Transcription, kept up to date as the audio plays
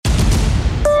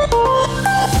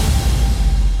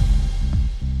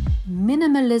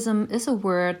minimalism is a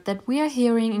word that we are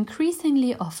hearing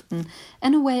increasingly often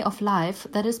and a way of life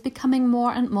that is becoming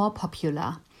more and more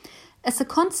popular. As a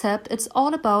concept, it's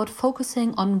all about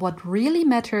focusing on what really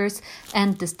matters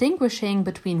and distinguishing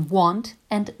between want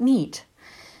and need.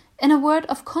 In a world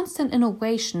of constant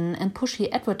innovation and pushy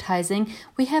advertising,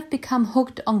 we have become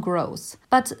hooked on growth.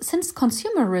 But since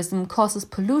consumerism causes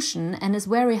pollution and is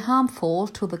very harmful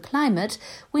to the climate,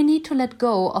 we need to let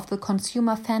go of the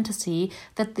consumer fantasy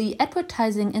that the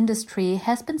advertising industry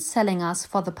has been selling us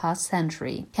for the past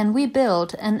century. Can we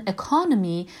build an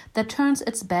economy that turns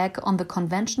its back on the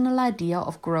conventional idea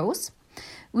of growth?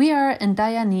 We are in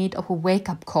dire need of a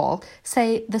wake-up call,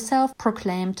 say the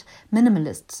self-proclaimed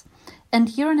minimalists. And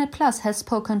Euronet Plus has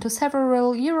spoken to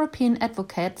several European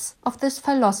advocates of this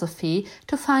philosophy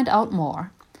to find out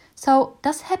more. So,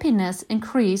 does happiness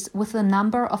increase with the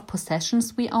number of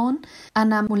possessions we own?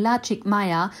 Anna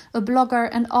Mulaczyk-Maja, a blogger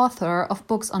and author of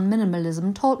books on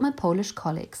minimalism, told my Polish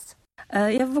colleagues.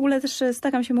 Ja w ogóle też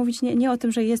staram się mówić nie o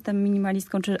tym, że jestem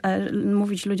minimalistką, czy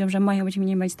mówić ludziom, że mają być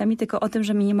minimalistami, tylko o tym,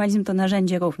 że minimalizm to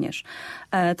narzędzie również.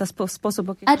 To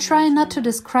sposób... I try not to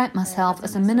describe myself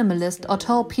as a minimalist or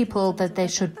tell people that they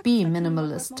should be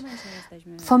minimalist.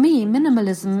 For me,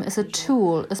 minimalism is a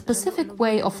tool, a specific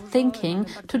way of thinking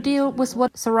to deal with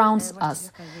what surrounds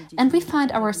us. And we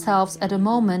find ourselves at a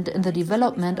moment in the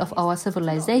development of our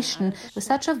civilization with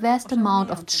such a vast amount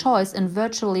of choice in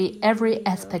virtually every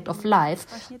aspect of life,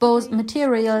 both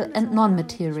material and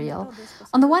non-material.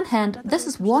 On the one hand, this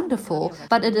is wonderful,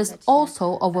 but it is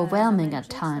also overwhelming at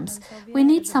times. We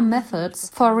need some methods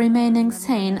for remaining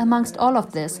sane amongst all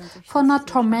of this, for not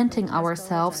tormenting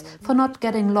ourselves, for not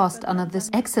getting lost under this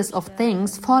excess of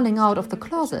things falling out of the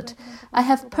closet. I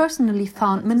have personally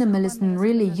found minimalism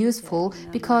really useful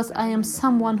because I am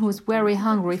someone who is very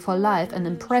hungry for life and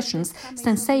impressions,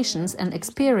 sensations and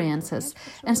experiences.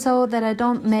 And so that I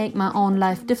don't make my own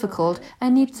life difficult, I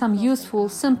need some useful,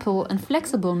 simple and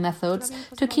flexible methods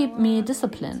to keep me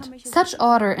disciplined. Such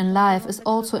order in life is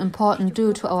also important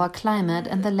due to our climate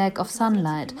and the lack of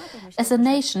sunlight. As a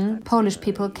nation, Polish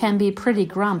people can be pretty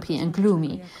grumpy and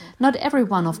gloomy. Not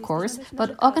everyone, of course,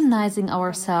 but organizing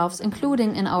ourselves,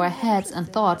 including in our heads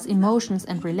and thoughts, emotions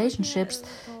and relationships,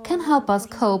 can help us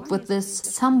cope with this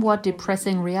somewhat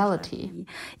depressing reality.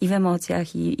 I w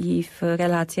emocjach, i w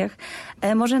relacjach.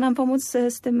 Może nam pomóc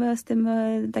z tym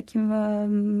takim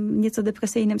nieco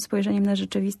depresyjnym spojrzeniem na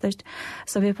rzeczywistość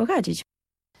sobie poradzić.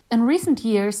 In recent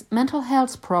years, mental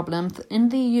health problems in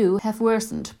the EU have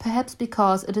worsened, perhaps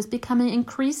because it is becoming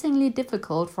increasingly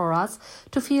difficult for us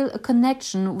to feel a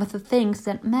connection with the things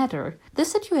that matter. This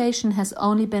situation has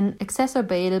only been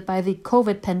exacerbated by the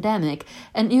COVID pandemic,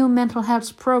 and EU mental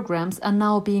health programs are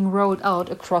now being rolled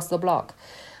out across the bloc.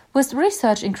 With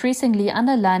research increasingly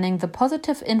underlining the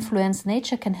positive influence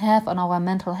nature can have on our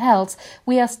mental health,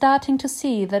 we are starting to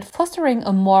see that fostering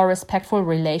a more respectful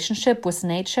relationship with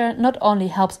nature not only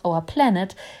helps our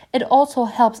planet, it also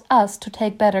helps us to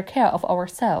take better care of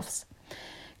ourselves.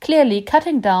 Clearly,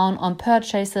 cutting down on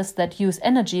purchases that use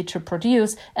energy to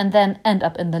produce and then end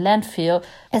up in the landfill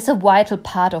is a vital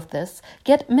part of this.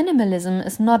 Yet minimalism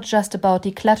is not just about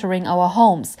decluttering our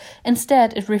homes.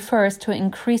 Instead, it refers to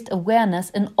increased awareness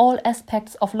in all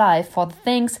aspects of life for the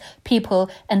things,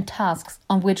 people and tasks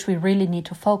on which we really need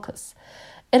to focus.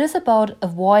 It is about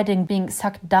avoiding being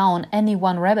sucked down any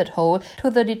one rabbit hole to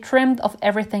the detriment of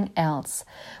everything else.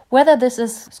 Whether this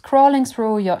is scrolling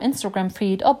through your Instagram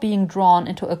feed or being drawn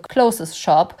into a closest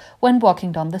shop when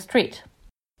walking down the street.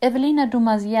 Evelina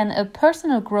Dumazien, a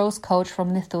personal growth coach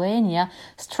from Lithuania,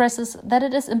 stresses that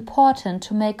it is important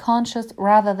to make conscious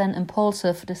rather than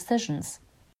impulsive decisions.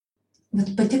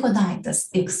 Bet patiko daiktas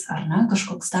X, ar ne?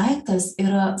 Kažkoks daiktas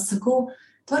ir sakau,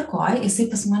 tvarkoj, jisai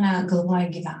pas mane galvoje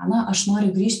gyvena, aš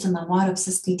noriu grįžti namo ir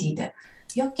apsiskaityti.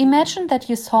 Imagine that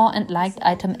you saw and liked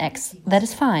item X. That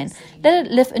is fine. Let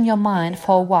it live in your mind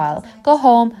for a while. Go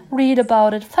home, read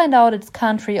about it, find out its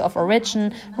country of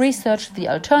origin, research the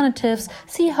alternatives,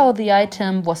 see how the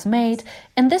item was made.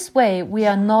 In this way, we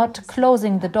are not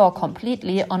closing the door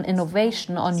completely on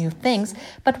innovation or new things,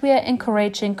 but we are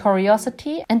encouraging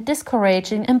curiosity and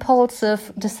discouraging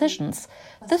impulsive decisions.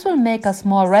 This will make us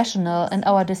more rational and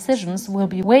our decisions will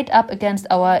be weighed up against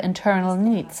our internal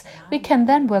needs. We can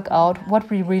then work out what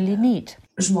we really need.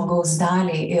 Žmogaus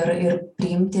daliai ir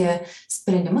priimti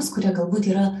sprendimus, kurie galbūt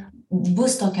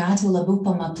bus tokiu atveju labiau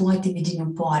pamatuoti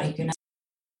vidinių poreikių.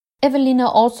 Evelina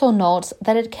also notes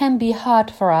that it can be hard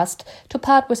for us to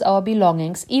part with our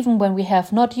belongings even when we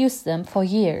have not used them for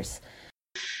years.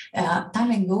 tą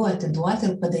lengviau atiduoti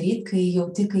ir padaryti, kai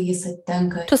jauti, kai jis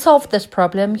atitenka. To solve this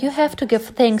problem, you have to give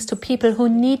things to people who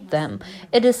need them.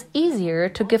 It is easier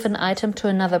to give an item to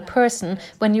another person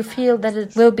when you feel that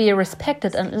it will be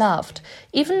respected and loved.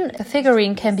 Even a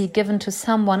figurine can be given to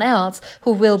someone else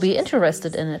who will be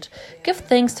interested in it. Give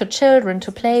things to children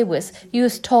to play with,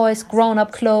 use toys,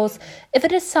 grown-up clothes. If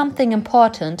it is something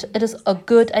important, it is a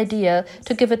good idea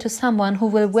to give it to someone who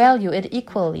will value it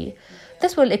equally.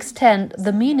 This will extend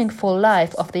the meaningful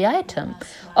life of the item.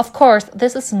 Of course,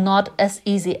 this is not as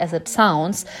easy as it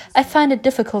sounds. I find it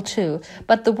difficult too,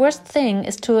 but the worst thing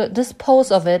is to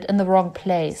dispose of it in the wrong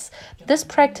place. This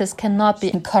practice cannot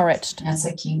be encouraged.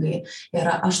 Neatsakingai.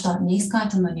 Ir aš to nei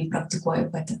skatinu, nei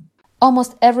praktikuoju pati.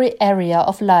 Almost every area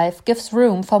of life gives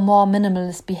room for more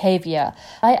minimalist behavior.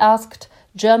 I asked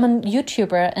German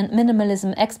YouTuber and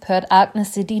minimalism expert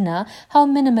Agnes Sedina how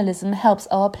minimalism helps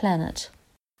our planet.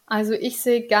 Also ich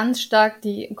sehe ganz stark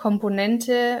die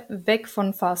Komponente weg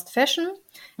von Fast Fashion.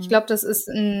 Ich glaube, das ist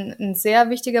ein sehr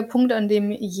wichtiger Punkt, an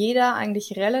dem jeder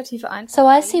eigentlich relativ einfach... So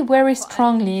I see very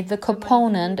strongly the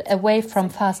component away from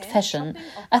fast fashion.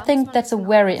 I think that's a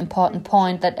very important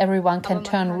point that everyone can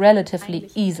turn relatively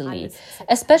easily.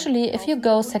 Especially if you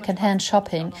go second-hand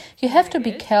shopping, you have to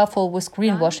be careful with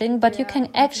greenwashing, but you can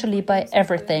actually buy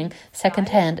everything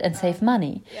second-hand and save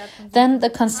money. Then the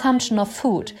consumption of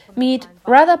food, meat,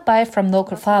 rather buy from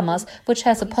local farmers, which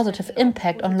has a positive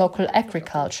impact on local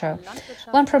agriculture.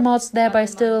 One promotes thereby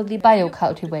still the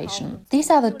biocultivation.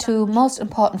 These are the two most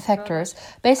important factors.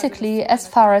 Basically, as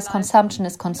far as consumption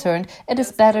is concerned, it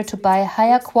is better to buy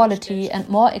higher quality and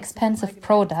more expensive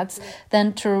products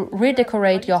than to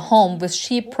redecorate your home with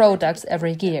cheap products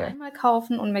every year. Einmal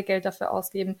kaufen und mehr Geld dafür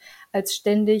ausgeben, als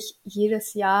ständig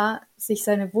jedes Jahr sich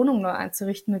seine Wohnung neu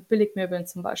einzurichten mit Billigmöbeln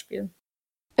zum Beispiel.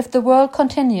 If the world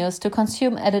continues to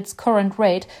consume at its current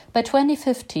rate, by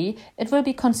 2050 it will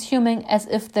be consuming as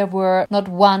if there were not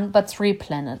one but 3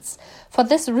 planets. For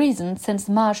this reason, since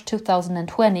March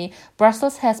 2020,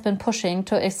 Brussels has been pushing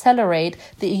to accelerate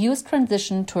the EU's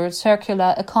transition to a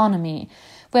circular economy,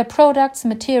 where products,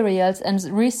 materials and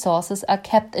resources are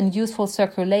kept in useful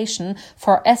circulation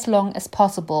for as long as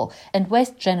possible and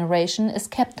waste generation is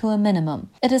kept to a minimum.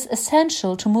 It is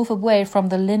essential to move away from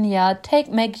the linear take,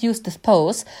 make, use,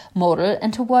 dispose model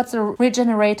and towards a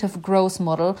regenerative growth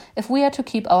model if we are to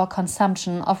keep our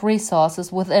consumption of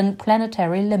resources within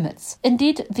planetary limits.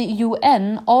 Indeed, the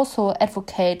UN also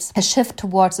advocates a shift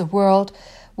towards a world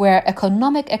where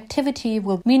economic activity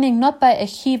will meaning not by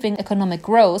achieving economic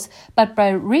growth, but by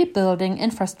rebuilding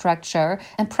infrastructure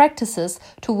and practices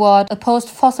toward a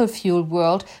post-fossil fuel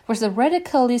world with a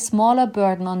radically smaller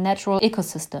burden on natural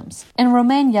ecosystems. In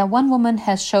Romania, one woman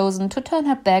has chosen to turn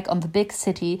her back on the big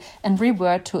city and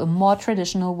revert to a more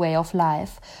traditional way of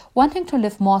life. Wanting to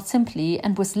live more simply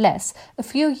and with less, a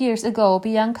few years ago,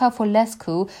 Bianca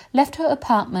Folescu left her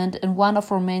apartment in one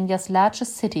of Romania's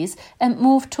largest cities and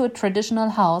moved to a traditional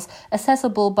house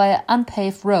accessible by an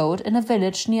unpaved road in a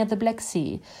village near the Black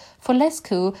Sea.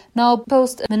 Folescu now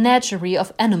boasts a menagerie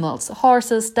of animals,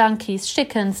 horses, donkeys,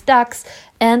 chickens, ducks,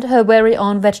 and her very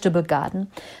own vegetable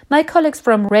garden. My colleagues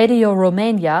from Radio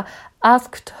Romania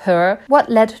asked her what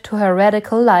led to her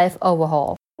radical life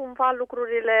overhaul. Cumva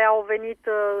lucrurile au venit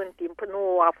în timp, nu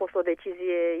a fost o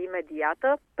decizie imediată.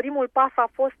 Primul pas a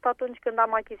fost atunci când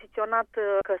am achiziționat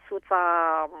căsuța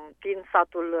din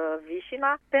satul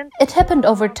Vișina. It happened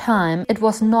over time. It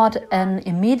was not an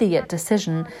immediate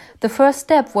decision. The first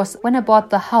step was when I bought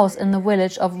the house in the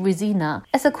village of Vizina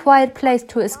as a quiet place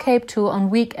to escape to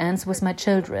on weekends with my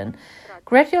children.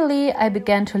 Gradually, I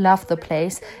began to love the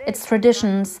place, its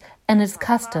traditions, and its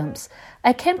customs.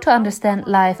 I came to understand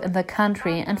life in the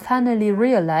country and finally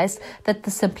realized that the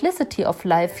simplicity of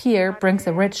life here brings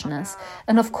a richness.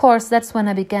 And of course, that's when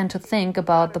I began to think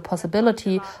about the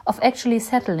possibility of actually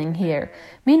settling here.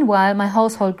 Meanwhile, my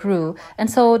household grew, and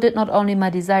so did not only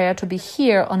my desire to be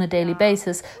here on a daily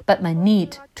basis, but my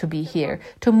need to be here,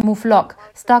 to move lock,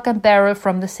 stock and barrel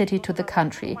from the city to the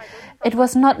country. It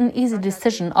was not an easy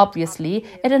decision, obviously.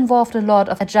 It involved a lot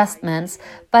of adjustments,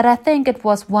 but I think it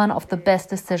was one of the best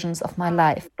decisions of my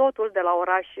life. Totul de la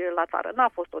oraș la țară n-a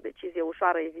fost o decizie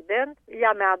ușoară, evident.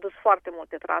 Ea mi-a adus foarte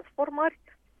multe transformări,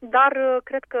 dar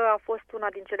cred că a fost una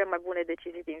din cele mai bune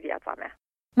decizii din viața mea.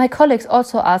 My colleagues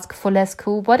also asked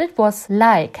Folescu what it was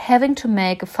like having to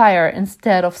make a fire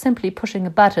instead of simply pushing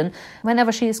a button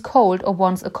whenever she is cold or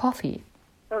wants a coffee.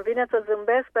 Îmi vine să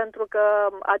zâmbesc pentru că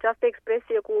această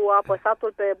expresie cu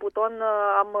apăsatul pe buton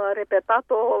am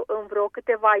repetat-o în vreo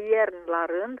câteva ierni la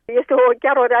rând. Este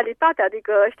chiar o realitate,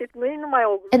 adică știți, nu e numai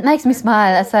o... It makes me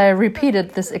smile as I repeated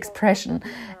this expression,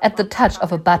 at the touch of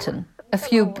a button. a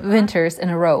few winters in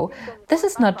a row. This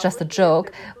is not just a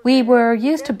joke. We were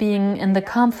used to being in the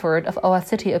comfort of our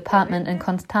city apartment in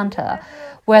Constanta,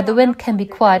 where the wind can be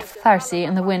quite fierce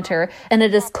in the winter and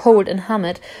it is cold and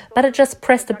humid, but I just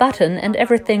pressed a button and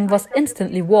everything was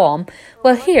instantly warm.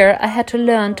 Well, here I had to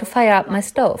learn to fire up my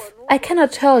stove. I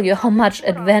cannot tell you how much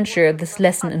adventure this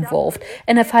lesson involved,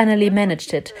 and I finally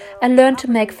managed it. I learned to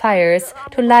make fires,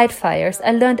 to light fires.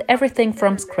 I learned everything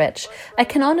from scratch. I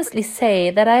can honestly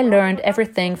say that I learned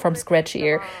everything from scratch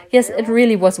here. Yes, it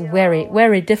really was very,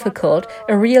 very difficult,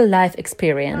 a real life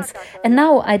experience. And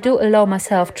now I do allow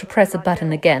myself to press a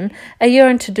button again. I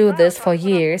yearned to do this for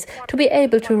years, to be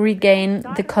able to regain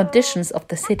the conditions of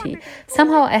the city.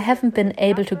 Somehow I haven't been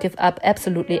able to give up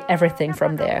absolutely everything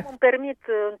from there.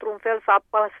 Fel să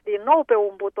apăs din nou pe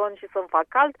un buton și să-mi fac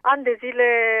cald. Ani de zile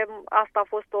asta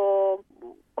a fost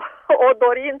o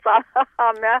dorință a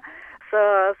mea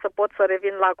să pot să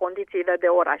revin la condițiile de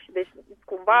oraș. Deci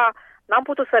cumva n-am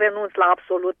putut să renunț la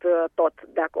absolut tot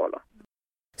de acolo.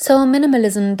 So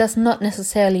minimalism does not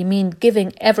necessarily mean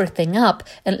giving everything up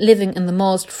and living in the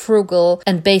most frugal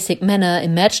and basic manner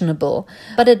imaginable,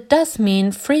 but it does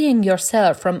mean freeing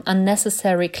yourself from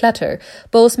unnecessary clutter,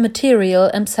 both material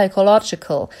and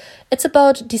psychological. It's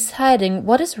about deciding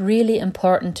what is really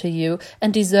important to you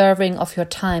and deserving of your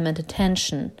time and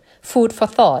attention. Food for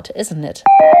thought, isn't it?